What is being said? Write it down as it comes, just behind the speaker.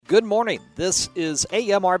Good morning. This is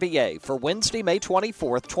AM RVA for Wednesday, May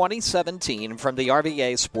 24th, 2017 from the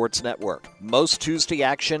RVA Sports Network. Most Tuesday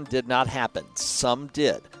action did not happen. Some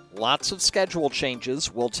did. Lots of schedule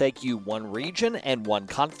changes. Will take you one region and one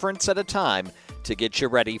conference at a time to get you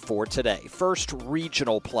ready for today. First,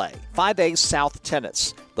 regional play. 5A South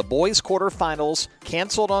Tennis. The boys' quarterfinals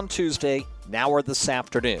canceled on Tuesday. Now are this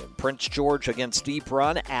afternoon. Prince George against Deep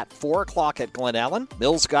Run at 4 o'clock at Glen Allen.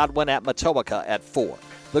 Mills Godwin at Matoaka at 4.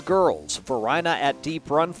 The girls, Varina at Deep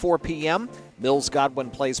Run, 4 p.m. Mills Godwin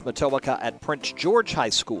plays Matoaka at Prince George High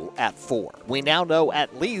School at 4. We now know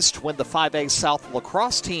at least when the 5A South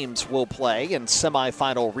lacrosse teams will play in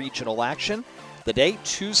semifinal regional action. The date,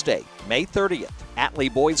 Tuesday, May 30th.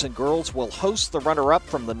 Atlee boys and girls will host the runner-up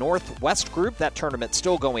from the Northwest group. That tournament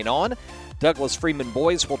still going on. Douglas Freeman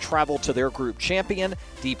boys will travel to their group champion,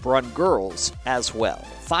 Deep Run girls as well.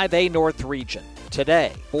 5A North region.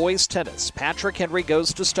 Today, boys tennis. Patrick Henry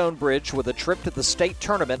goes to Stonebridge with a trip to the state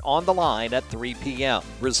tournament on the line at 3 p.m.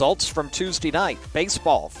 Results from Tuesday night.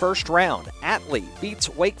 Baseball, first round. Atlee beats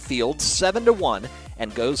Wakefield 7-1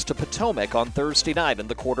 and goes to Potomac on Thursday night in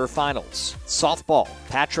the quarterfinals. Softball,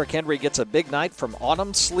 Patrick Henry gets a big night from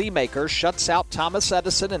Autumn Sleemaker, shuts out Thomas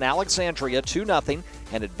Edison and Alexandria 2-0,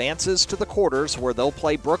 and advances to the quarters where they'll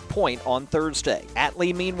play Brook Point on Thursday.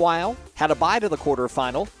 Atlee, meanwhile, had a bye to the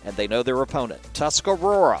quarterfinal, and they know their opponent.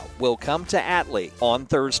 Tuscarora will come to Atlee on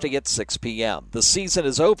Thursday at 6 p.m. The season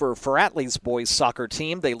is over for Atlee's boys soccer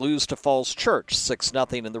team. They lose to Falls Church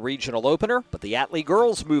 6-0 in the regional opener, but the Atlee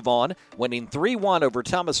girls move on, winning 3-1 over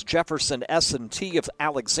Thomas Jefferson S&T of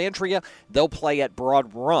Alexandria. They'll play at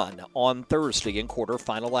Broad Run on Thursday in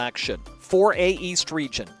quarterfinal action. 4A East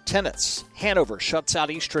region, tennis. Hanover shuts out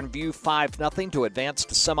Eastern View 5-0 to advance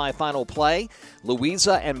to semifinal play.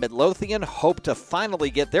 Louisa and Midlothian hope to finally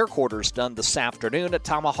get their quarters done this afternoon at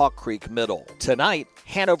Tomahawk Creek Middle. Tonight,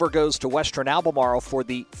 Hanover goes to Western Albemarle for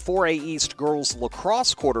the 4A East girls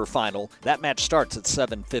lacrosse quarterfinal. That match starts at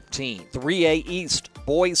 7:15. 3A East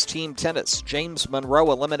boys team tennis. James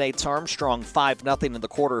Monroe eliminates Armstrong 5-0 in the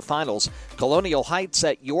quarterfinals. Colonial Heights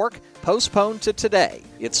at York postponed to today.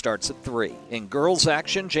 It starts at 3. In girls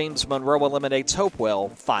action, James Monroe eliminates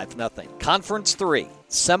Hopewell 5-0. Conference 3.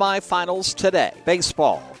 Semifinals today.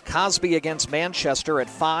 Baseball. Cosby against Manchester at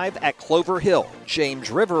 5 at Clover Hill.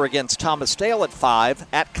 James River against Thomasdale at 5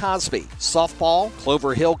 at Cosby. Softball.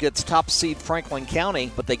 Clover Hill gets top seed Franklin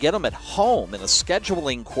County, but they get them at home in a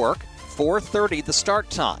scheduling quirk. 4:30 the start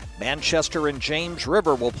time. Manchester and James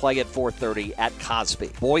River will play at 4:30 at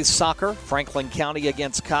Cosby. Boys soccer, Franklin County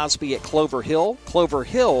against Cosby at Clover Hill. Clover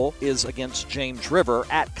Hill is against James River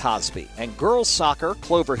at Cosby. And girls soccer,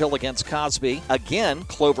 Clover Hill against Cosby. Again,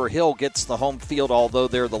 Clover Hill gets the home field, although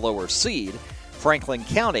they're the lower seed. Franklin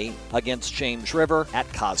County against James River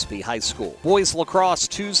at Cosby High School. Boys lacrosse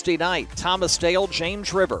Tuesday night. Thomasdale,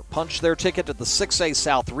 James River punch their ticket to the 6A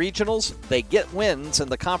South Regionals. They get wins in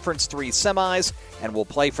the Conference 3 semis and will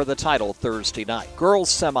play for the title Thursday night. Girls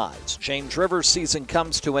semis. James River's season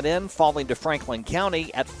comes to an end, falling to Franklin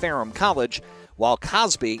County at Ferrum College, while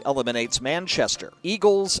Cosby eliminates Manchester.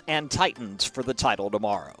 Eagles and Titans for the title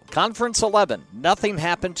tomorrow. Conference 11, nothing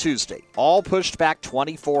happened Tuesday. All pushed back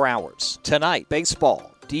 24 hours. Tonight, baseball.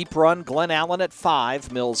 Deep Run, Glen Allen at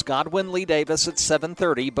 5. Mills Godwin, Lee Davis at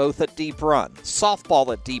 7:30, both at Deep Run.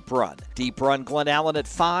 Softball at Deep Run. Deep Run, Glen Allen at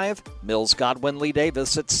 5. Mills Godwin, Lee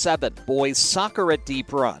Davis at 7. Boys soccer at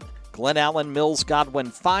Deep Run. Glen Allen, Mills Godwin,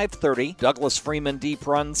 5:30. Douglas Freeman, Deep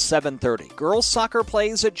Run, 7:30. Girls soccer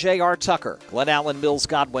plays at J.R. Tucker. Glen Allen, Mills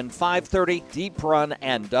Godwin, 5:30. Deep Run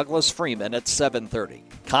and Douglas Freeman at 7:30.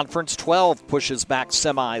 Conference 12 pushes back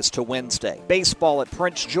semis to Wednesday. Baseball at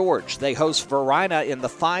Prince George. They host Varina in the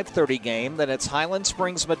 5:30 game. Then it's Highland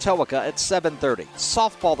Springs Matoaka at 7:30.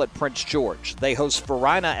 Softball at Prince George. They host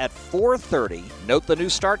Varina at 4:30. Note the new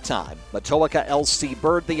start time. Matoaka LC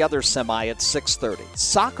Bird, the other semi, at 6:30.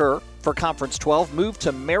 Soccer for Conference 12 moved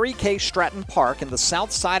to Mary Kay Stratton Park in the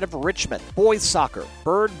south side of Richmond. Boys soccer,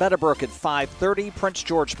 Bird Meadowbrook at 5:30. Prince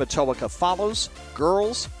George Matoaka follows.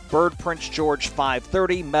 Girls, Bird Prince George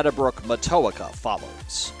 5:30. Meadowbrook Matoaka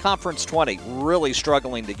follows. Conference 20 really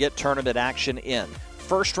struggling to get tournament action in.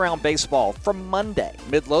 First round baseball from Monday.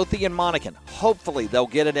 Midlothian Monacan. Hopefully they'll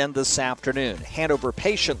get it in this afternoon. Hanover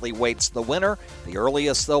patiently waits the winner. The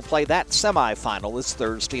earliest they'll play that semifinal is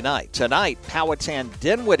Thursday night. Tonight, Powhatan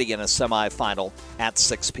Dinwiddie in a semifinal at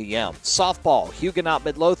 6 p.m. Softball, Huguenot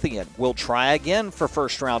Midlothian will try again for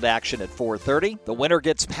first round action at 4:30. The winner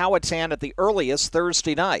gets Powhatan at the earliest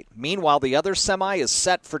Thursday night. Meanwhile, the other semi is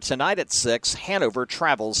set for tonight at 6. Hanover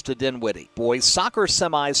travels to Dinwiddie. Boys soccer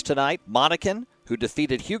semis tonight. Monacan, who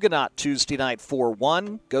defeated Huguenot Tuesday night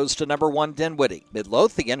 4-1, goes to number 1 Dinwiddie.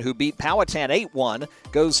 Midlothian, who beat Powhatan 8-1,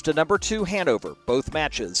 goes to number 2 Hanover, both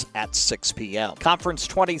matches at 6 p.m. Conference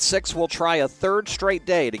 26 will try a third straight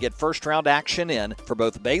day to get first-round action in for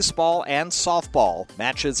both baseball and softball.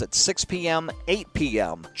 Matches at 6 p.m., 8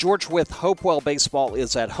 p.m. George Wythe Hopewell baseball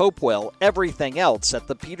is at Hopewell, everything else at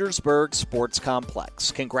the Petersburg Sports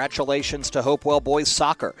Complex. Congratulations to Hopewell boys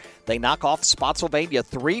soccer. They knock off Spotsylvania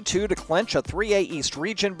 3-2 to clinch a 3A East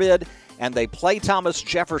Region bid, and they play Thomas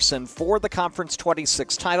Jefferson for the Conference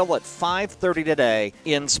 26 title at 5:30 today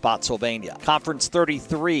in Spotsylvania. Conference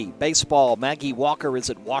 33 baseball, Maggie Walker is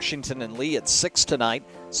at Washington and Lee at 6 tonight.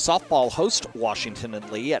 Softball hosts Washington and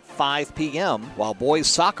Lee at 5 p.m., while boys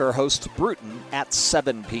soccer hosts Bruton at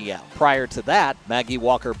 7 p.m. Prior to that, Maggie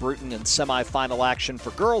Walker-Bruton in semifinal action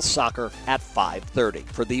for girls soccer at 5:30.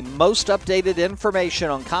 For the most updated information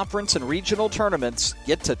on conference and regional tournaments,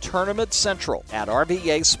 get to Tournament Central at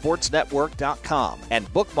RVASportsNetwork.com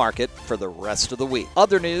and bookmark it for the rest of the week.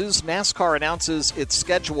 Other news, NASCAR announces its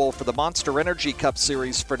schedule for the Monster Energy Cup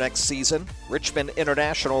Series for next season. Richmond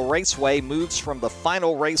International Raceway moves from the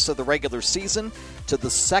final race of the regular season to the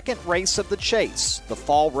second race of the chase. The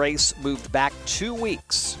fall race moved back 2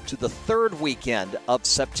 weeks to the third weekend of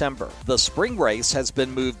September. The spring race has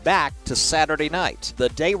been moved back to Saturday night. The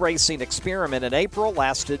day racing experiment in April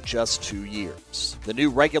lasted just 2 years. The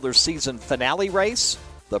new regular season finale race,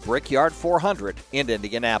 the Brickyard 400 in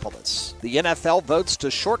Indianapolis. The NFL votes to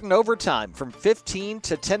shorten overtime from 15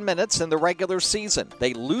 to 10 minutes in the regular season.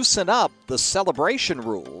 They loosen up the celebration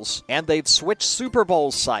rules, and they've switched Super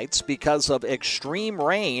Bowl sites because of extreme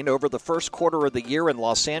rain over the first quarter of the year in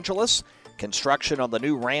Los Angeles. Construction on the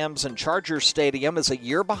new Rams and Chargers stadium is a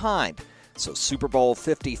year behind. So Super Bowl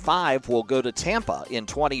 55 will go to Tampa in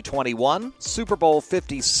 2021. Super Bowl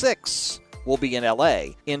 56 will be in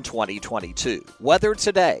LA in 2022. Weather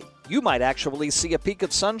today. You might actually see a peak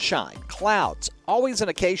of sunshine, clouds, always an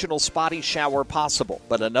occasional spotty shower possible,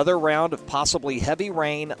 but another round of possibly heavy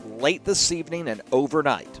rain late this evening and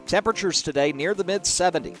overnight. Temperatures today near the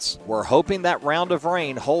mid-70s. We're hoping that round of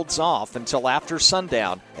rain holds off until after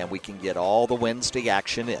sundown and we can get all the Wednesday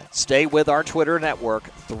action in. Stay with our Twitter network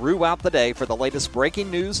throughout the day for the latest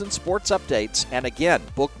breaking news and sports updates. And again,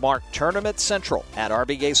 bookmark Tournament Central at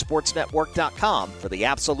RVASportsNetwork.com for the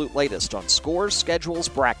absolute latest on scores, schedules,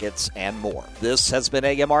 brackets, and more. This has been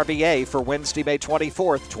AMRVA for Wednesday, May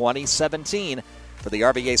 24th, 2017. For the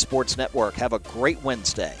RVA Sports Network, have a great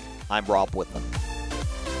Wednesday. I'm Rob Whitman.